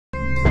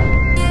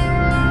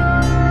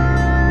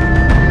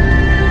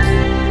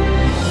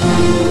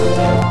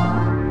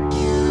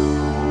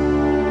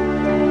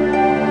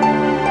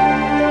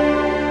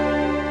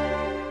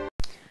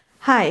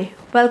Hi,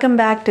 welcome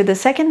back to the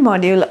second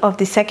module of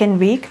the second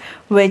week,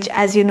 which,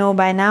 as you know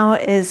by now,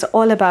 is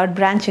all about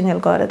branching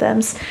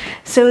algorithms.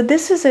 So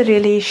this is a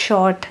really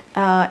short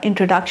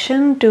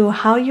introduction to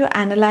how you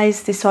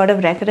analyze the sort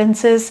of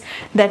recurrences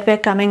that were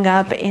coming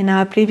up in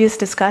our previous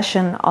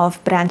discussion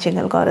of branching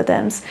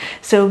algorithms.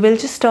 So we'll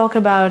just talk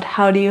about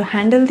how do you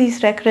handle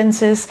these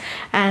recurrences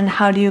and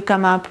how do you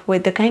come up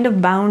with the kind of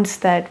bounds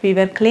that we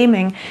were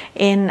claiming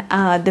in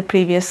the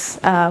previous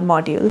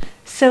module.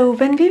 So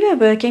when we were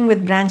working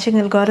with branching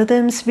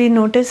algorithms, we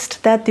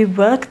noticed that the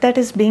work that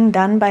is being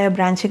done by a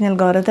branching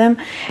algorithm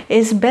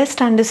is best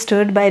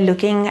understood by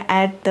looking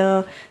at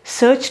the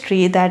search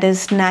tree that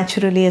is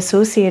naturally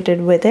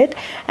associated with it.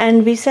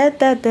 And we said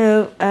that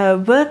the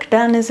work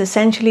done is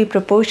essentially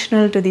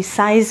proportional to the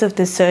size of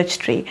the search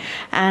tree.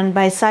 And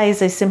by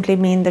size, I simply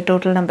mean the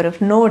total number of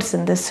nodes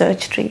in the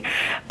search tree.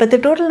 But the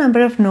total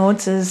number of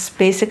nodes is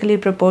basically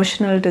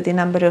proportional to the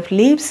number of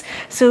leaves.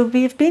 So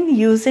we've been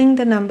using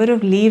the number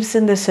of leaves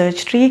in the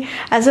search tree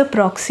as a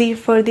proxy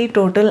for the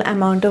total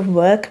amount of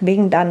work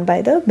being done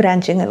by the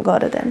branching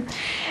algorithm.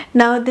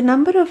 Now, the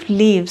number of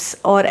leaves,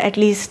 or at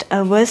least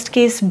a worst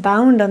case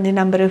bound on the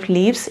number of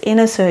leaves in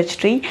a search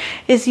tree,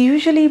 is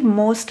usually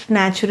most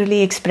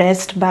naturally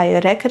expressed by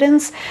a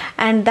recurrence,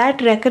 and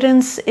that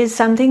recurrence is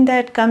something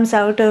that comes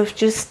out of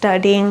just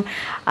studying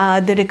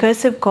the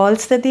recursive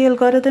calls that the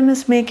algorithm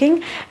is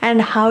making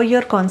and how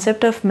your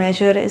concept of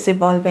measure is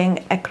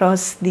evolving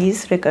across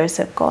these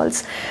recursive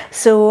calls.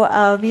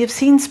 So we have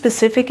seen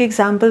specific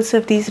examples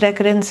of these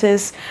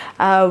recurrences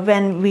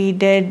when we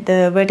did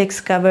the vertex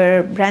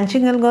cover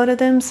branching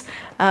algorithms,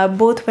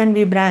 both when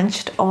we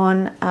branched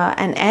on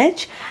an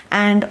edge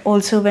and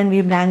also when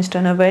we branched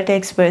on a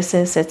vertex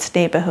versus its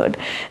neighborhood.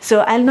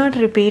 So I'll not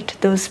repeat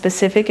those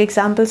specific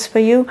examples for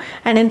you,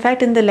 and in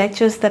fact in the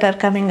lectures that are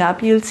coming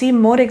up you'll see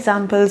more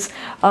examples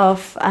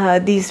of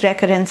these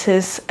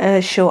recurrences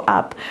show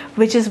up,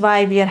 which is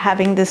why we are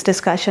having this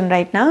discussion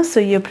right now, so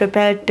you're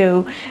prepared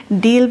to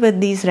deal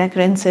with these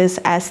recurrences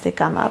as they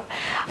come up.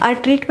 Our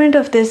treatment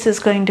of this is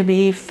going to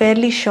be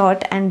fairly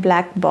short and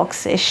black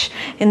box-ish,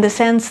 in the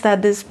sense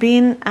that there's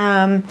been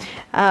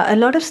a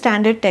lot of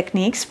standard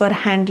techniques for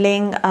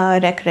handling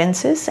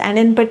recurrences, and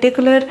in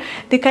particular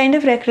the kind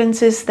of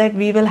recurrences that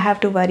we will have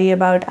to worry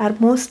about are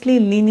mostly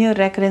linear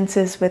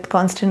recurrences with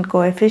constant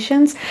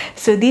coefficients.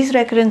 So these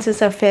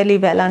recurrences are fairly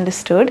well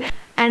understood,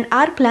 and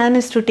our plan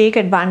is to take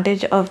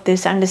advantage of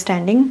this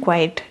understanding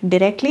quite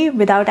directly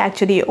without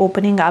actually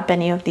opening up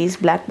any of these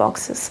black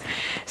boxes.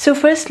 So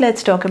first,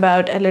 let's talk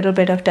about a little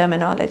bit of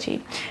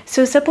terminology.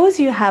 So suppose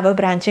you have a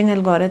branching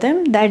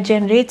algorithm that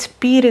generates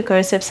p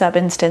recursive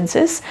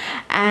subinstances,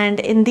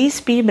 and in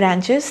these p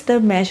branches, the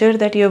measure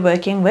that you're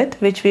working with,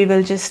 which we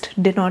will just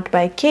denote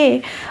by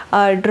k,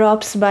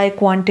 drops by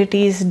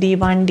quantities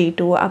d1,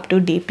 d2 up to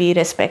dp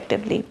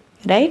respectively.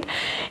 Right?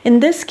 In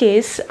this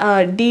case,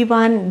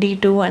 d1,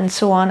 d2 and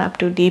so on up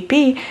to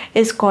dp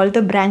is called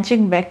the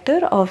branching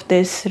vector of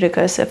this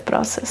recursive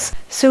process.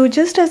 So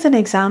just as an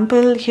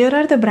example, here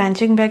are the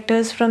branching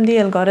vectors from the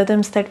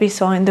algorithms that we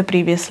saw in the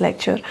previous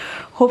lecture.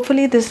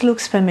 Hopefully this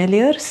looks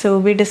familiar. So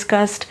we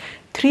discussed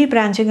 3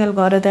 branching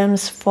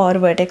algorithms for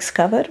vertex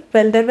cover.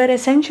 Well, there were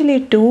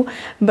essentially 2,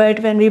 but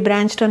when we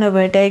branched on a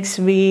vertex,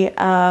 we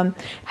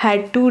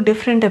had 2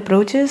 different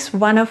approaches,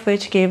 one of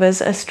which gave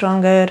us a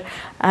stronger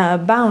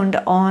bound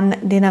on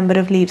the number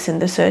of leaves in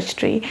the search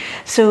tree.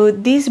 So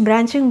these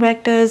branching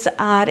vectors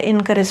are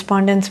in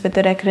correspondence with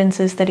the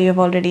recurrences that you have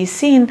already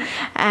seen,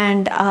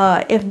 and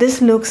if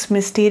this looks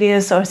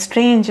mysterious or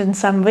strange in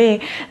some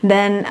way,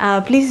 then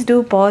please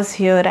do pause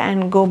here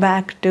and go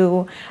back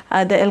to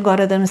the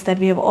algorithms that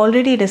we have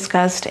already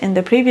discussed in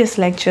the previous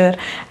lecture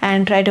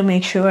and try to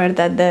make sure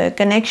that the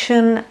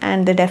connection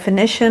and the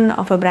definition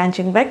of a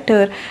branching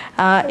vector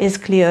is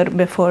clear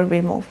before we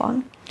move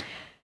on.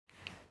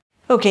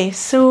 Okay,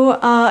 so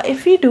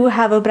if we do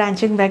have a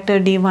branching vector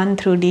d1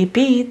 through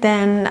dp,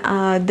 then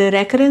the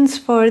recurrence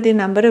for the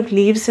number of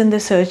leaves in the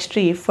search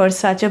tree for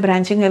such a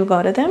branching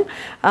algorithm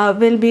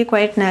will be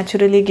quite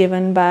naturally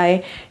given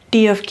by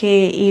t of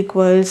k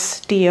equals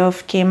t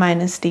of k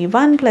minus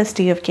d1 plus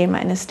t of k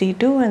minus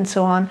d2 and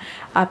so on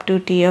up to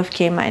t of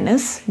k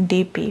minus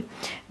dp.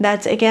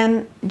 That's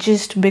again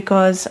just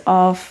because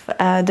of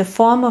the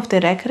form of the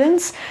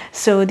recurrence.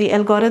 So the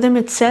algorithm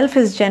itself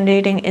is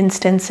generating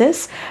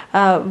instances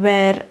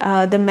where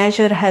the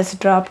measure has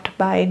dropped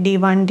by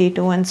d1,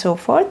 d2 and so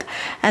forth.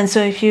 And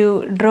so if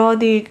you draw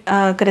the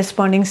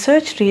corresponding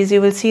search trees, you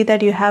will see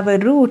that you have a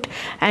root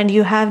and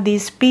you have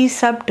these p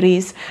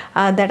subtrees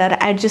that are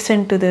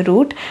adjacent to the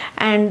root,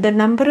 and the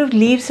number of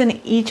leaves in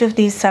each of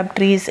these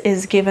subtrees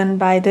is given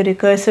by the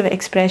recursive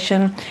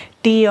expression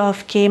T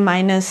of k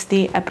minus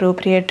the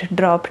appropriate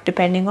drop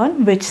depending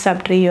on which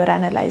subtree you're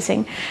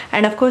analyzing.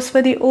 And of course,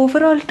 for the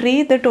overall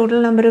tree, the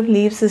total number of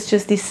leaves is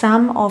just the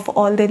sum of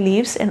all the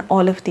leaves in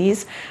all of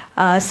these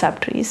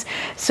subtrees.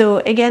 So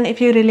again,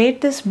 if you relate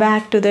this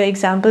back to the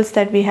examples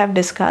that we have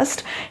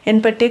discussed,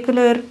 in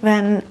particular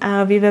when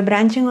we were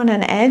branching on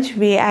an edge,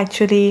 we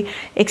actually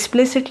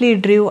explicitly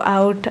drew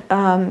out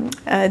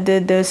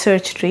the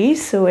search tree.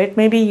 So it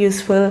may be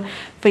useful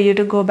for you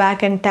to go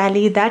back and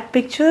tally that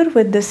picture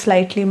with the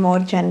slightly more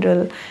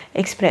general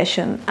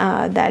expression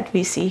that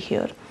we see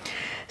here.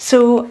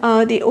 So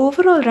the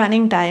overall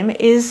running time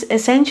is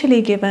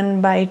essentially given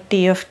by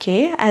T of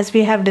k. As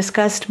we have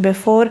discussed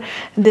before,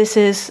 this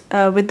is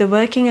with the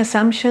working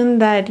assumption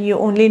that you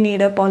only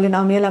need a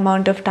polynomial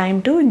amount of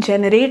time to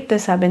generate the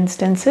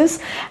subinstances,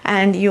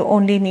 and you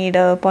only need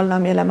a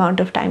polynomial amount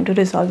of time to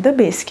resolve the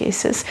base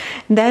cases.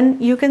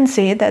 Then you can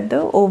say that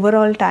the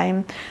overall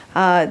time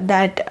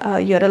that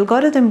your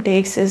algorithm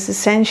takes is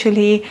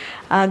essentially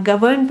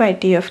governed by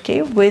T of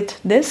k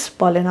with this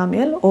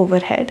polynomial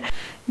overhead.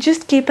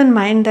 Just keep in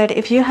mind that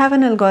if you have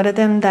an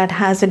algorithm that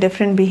has a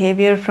different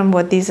behavior from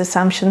what these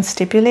assumptions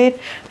stipulate,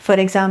 for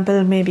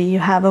example, maybe you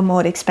have a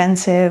more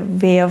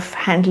expensive way of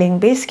handling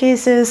base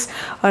cases,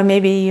 or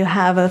maybe you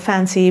have a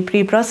fancy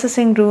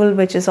pre-processing rule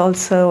which is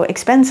also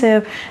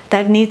expensive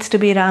that needs to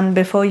be run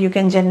before you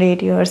can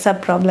generate your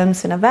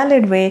subproblems in a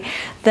valid way,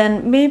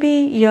 then maybe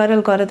your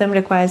algorithm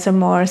requires a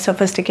more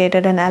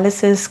sophisticated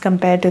analysis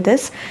compared to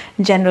this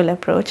general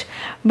approach.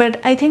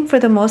 But I think for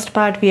the most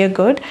part we are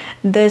good.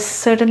 This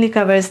certainly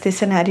covers the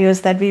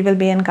scenarios that we will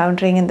be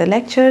encountering in the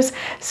lectures,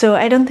 so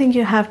I don't think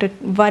you have to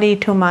worry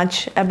too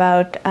much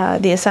about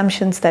the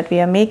assumptions that we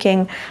are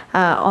making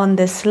on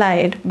this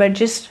slide, but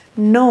just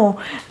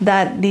know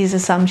that these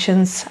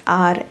assumptions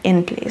are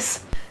in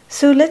place.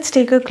 So let's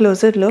take a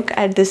closer look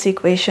at this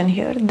equation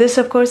here. This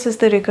of course is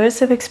the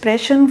recursive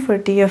expression for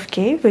T of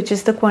k, which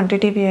is the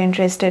quantity we are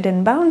interested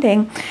in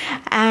bounding,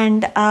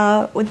 and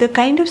the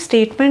kind of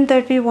statement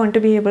that we want to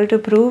be able to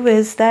prove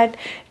is that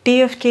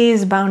T of k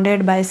is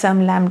bounded by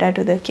some lambda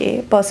to the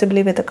k,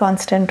 possibly with a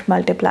constant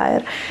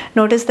multiplier.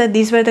 Notice that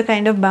these were the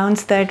kind of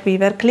bounds that we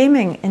were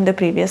claiming in the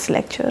previous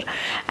lecture.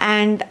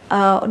 And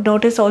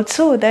notice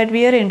also that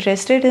we are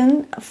interested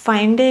in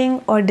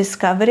finding or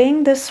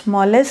discovering the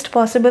smallest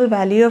possible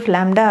value of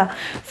lambda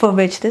for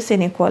which this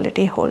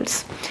inequality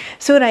holds.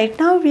 So right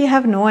now we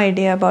have no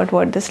idea about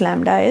what this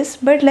lambda is,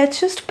 but let's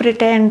just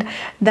pretend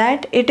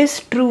that it is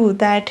true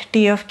that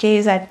T of k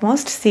is at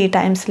most c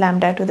times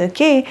lambda to the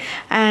k,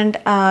 and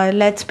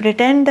let's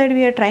pretend that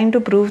we are trying to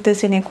prove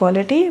this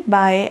inequality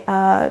by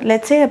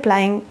let's say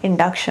applying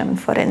induction,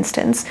 for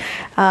instance,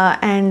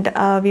 and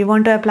we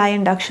want to apply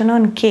induction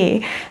on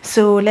k.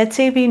 So let's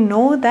say we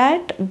know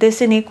that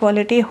this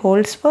inequality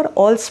holds for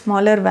all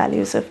smaller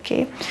values of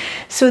k.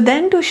 So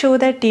then to show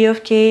that T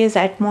of k is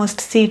at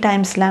most c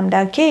times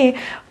lambda k,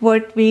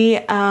 what we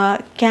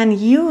can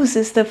use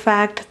is the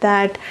fact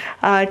that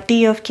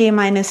T of k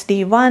minus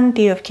d1,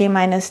 T of k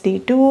minus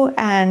d2,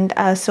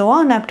 and so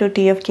on up to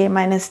T of k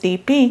minus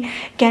dp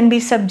can be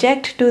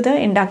subject to the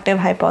inductive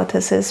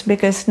hypothesis,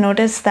 because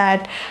notice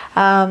that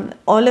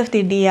all of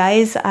the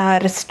di's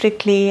are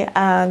strictly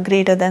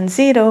greater than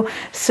 0.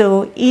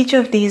 So each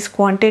of these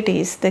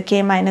quantities, the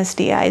k minus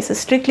di's, is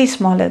strictly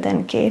smaller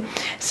than k.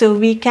 So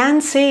we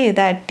can say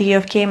that T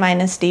of k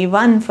minus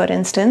d1, for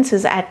instance,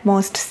 is at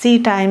most c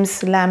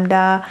times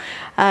lambda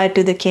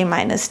to the k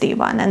minus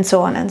d1, and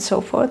so on and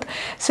so forth.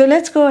 So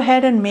let's go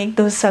ahead and make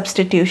those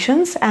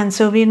substitutions. And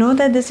so we know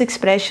that this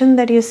expression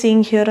that you're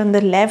seeing here on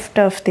the left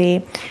of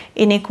the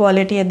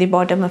inequality at the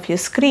bottom of your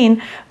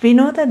screen, we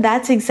know that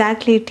that's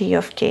exactly T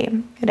of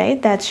k,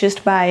 right? That's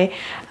just by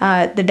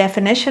the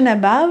definition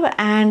above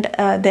and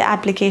the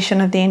application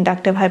of the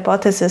inductive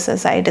hypothesis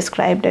as I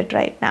described it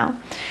right now.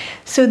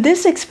 So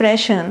this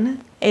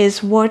expression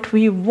is what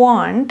we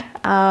want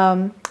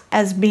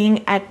as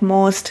being at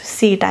most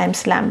c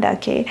times lambda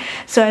k.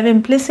 So I've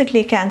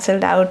implicitly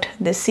cancelled out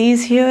the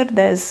c's here.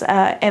 There's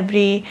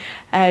every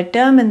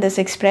term in this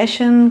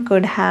expression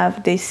could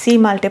have the c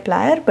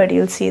multiplier, but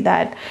you'll see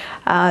that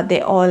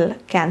they all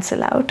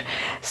cancel out.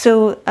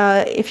 So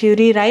if you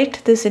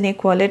rewrite this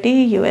inequality,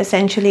 you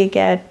essentially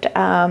get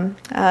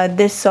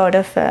this sort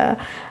of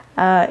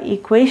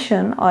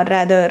equation, or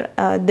rather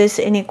this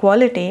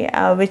inequality,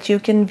 which you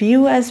can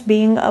view as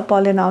being a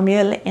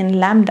polynomial in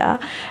lambda.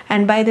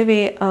 And by the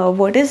way,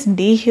 what is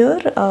d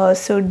here?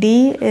 So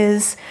d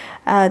is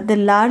the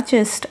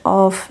largest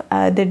of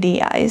the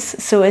di's.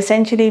 So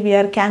essentially we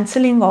are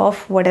cancelling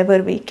off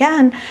whatever we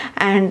can,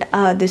 and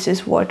this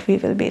is what we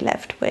will be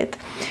left with.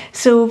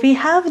 So we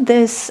have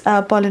this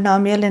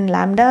polynomial in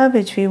lambda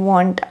which we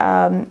want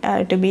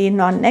to be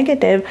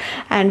non-negative,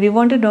 and we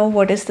want to know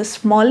what is the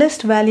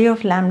smallest value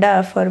of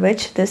lambda for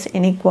which this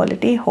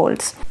inequality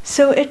holds.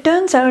 So it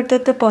turns out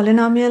that the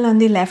polynomial on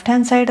the left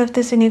hand side of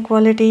this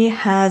inequality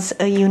has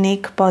a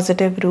unique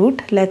positive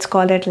root. Let's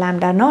call it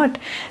lambda naught.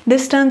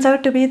 This turns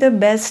out to be the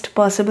best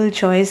possible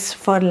choice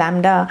for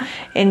lambda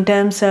in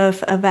terms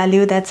of a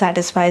value that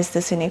satisfies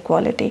this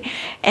inequality.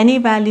 Any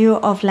value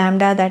of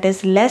lambda that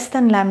is less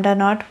than lambda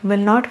naught will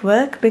not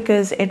work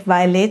because it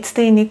violates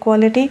the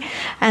inequality,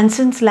 and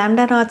since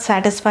lambda naught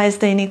satisfies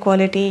the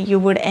inequality, you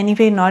would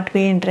anyway not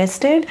be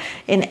interested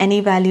in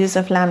any values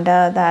of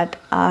lambda that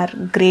are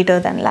greater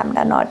than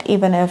lambda naught,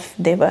 even if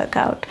they work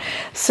out.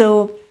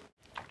 So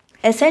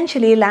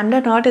essentially, lambda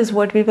naught is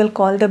what we will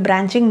call the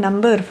branching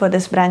number for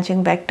this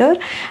branching vector,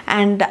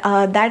 and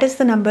that is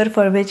the number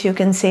for which you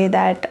can say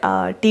that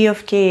T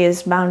of k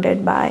is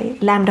bounded by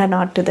lambda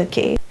naught to the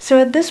k. So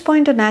at this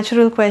point, a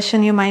natural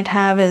question you might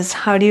have is,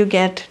 how do you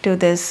get to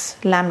this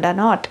lambda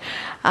naught?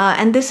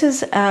 And this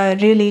is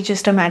really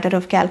just a matter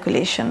of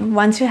calculation.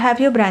 Once you have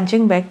your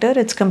branching vector,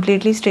 it's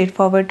completely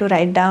straightforward to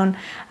write down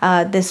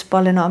this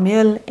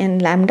polynomial in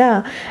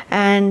lambda,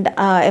 and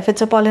if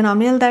it's a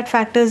polynomial that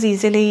factors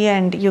easily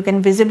and you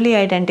can visibly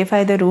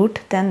identify the root,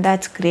 then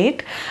that's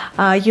great.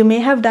 You may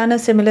have done a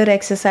similar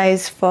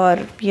exercise for,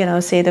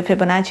 say the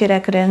Fibonacci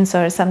recurrence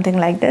or something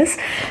like this.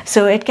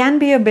 So it can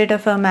be a bit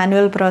of a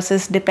manual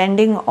process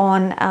depending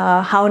on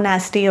how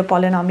nasty a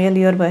polynomial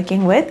you're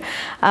working with.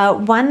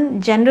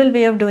 One general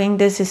way of doing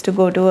this is to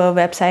go to a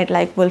website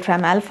like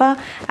Wolfram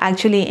Alpha,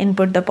 actually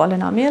input the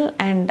polynomial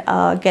and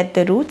get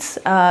the roots.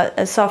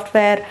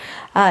 Software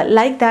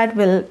like that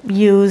will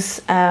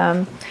use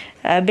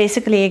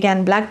basically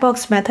again black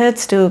box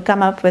methods to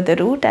come up with the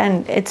root,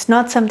 and it's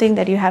not something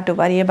that you have to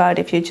worry about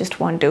if you just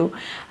want to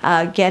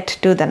get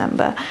to the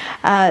number.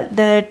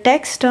 The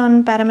text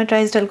on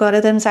parameterized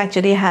algorithms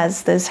actually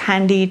has this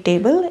handy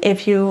table.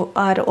 If you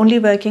are only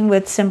working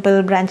with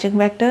simple branching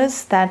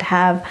vectors that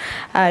have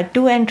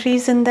 2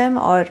 entries in them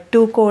or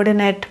 2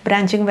 coordinate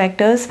branching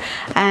vectors,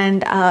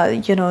 and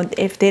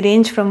if they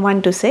range from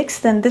 1 to 6,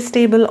 then this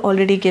table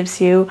already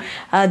gives you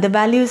the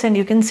values and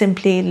you can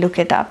simply look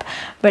it up.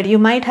 But you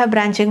might have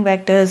branching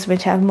vectors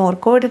which have more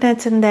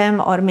coordinates in them,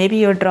 or maybe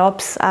your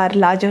drops are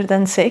larger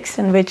than 6,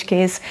 in which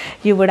case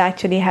you would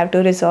actually have to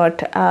resort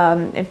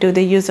to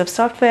the use of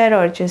software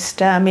or just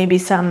maybe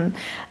some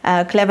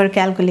clever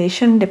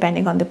calculation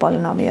depending on the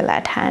polynomial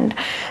at hand.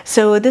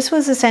 So this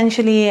was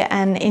essentially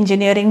an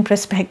engineering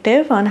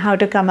perspective on how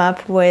to come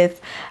up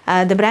with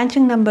the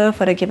branching number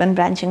for a given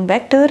branching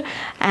vector,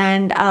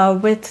 and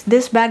with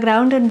this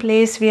background in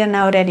place, we are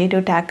now ready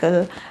to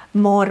tackle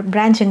more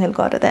branching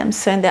algorithms.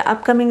 So in the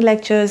upcoming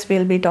lectures,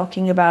 we'll be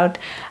talking about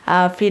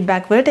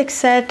feedback vertex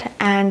set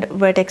and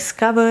vertex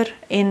cover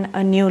in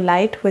a new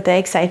light with an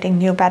exciting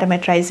new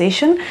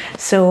parameterization.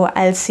 So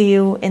I'll see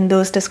you in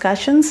those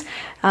discussions.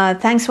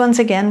 Thanks once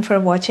again for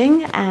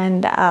watching,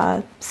 and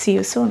see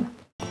you soon.